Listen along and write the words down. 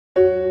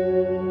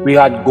We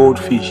had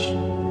goldfish,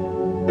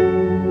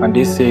 and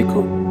they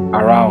circled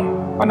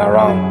around and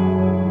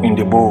around in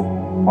the bowl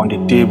on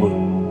the table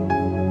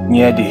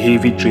near the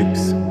heavy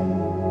drapes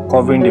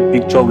covering the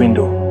picture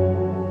window.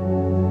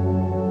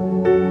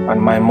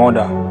 And my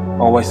mother,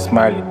 always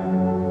smiling,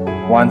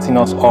 wanting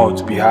us all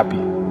to be happy,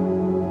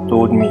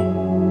 told me,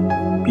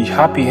 "Be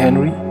happy,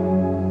 Henry."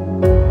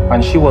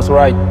 And she was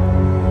right.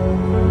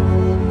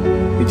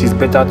 It is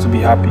better to be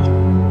happy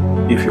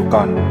if you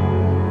can.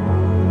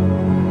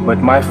 But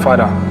my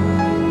father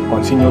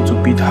continued to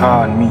beat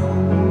her and me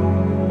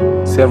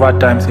several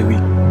times a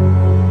week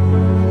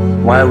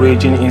while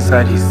raging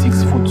inside his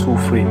 6'2"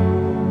 frame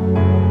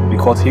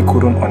because he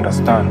couldn't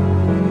understand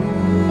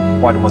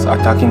what was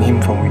attacking him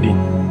from within.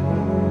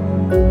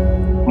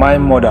 My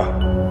mother,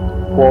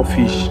 poor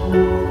fish,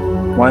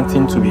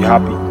 wanting to be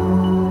happy,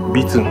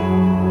 beaten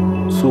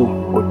 2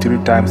 or 3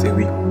 times a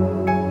week,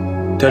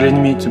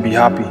 telling me to be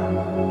happy.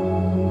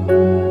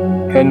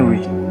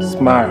 "Henry,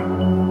 smile.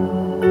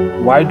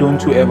 Why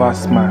don't you ever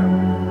smile?"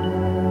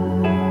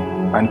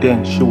 And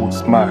then she would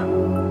smile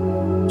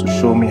to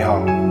show me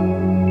how.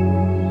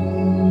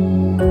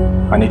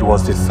 And it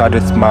was the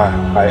saddest smile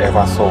I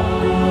ever saw.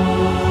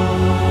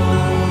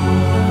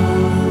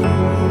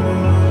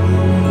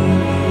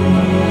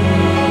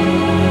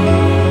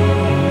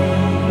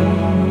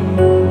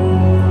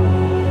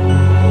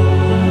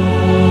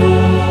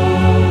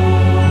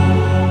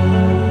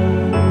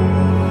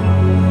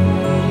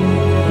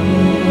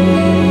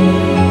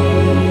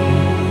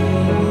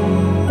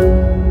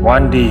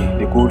 One day,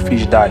 the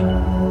goldfish died,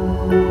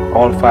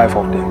 all 5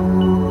 of them.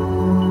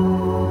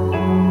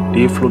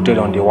 They floated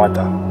on the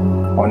water,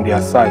 on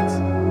their sides,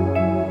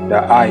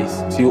 their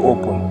eyes still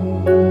open.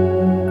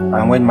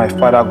 And when my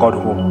father got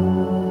home,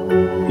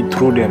 he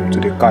threw them to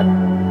the cat,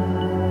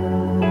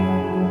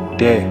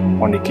 there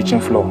on the kitchen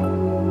floor.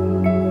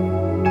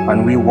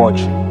 And we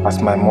watched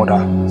as my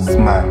mother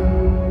smiled.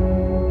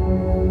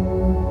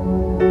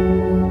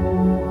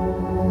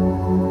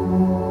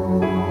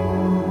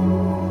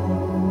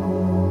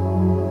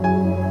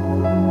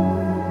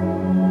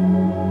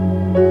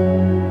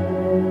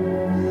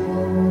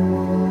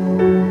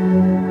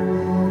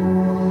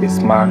 A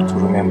Smile to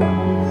Remember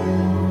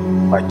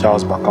by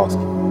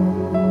Bukowski.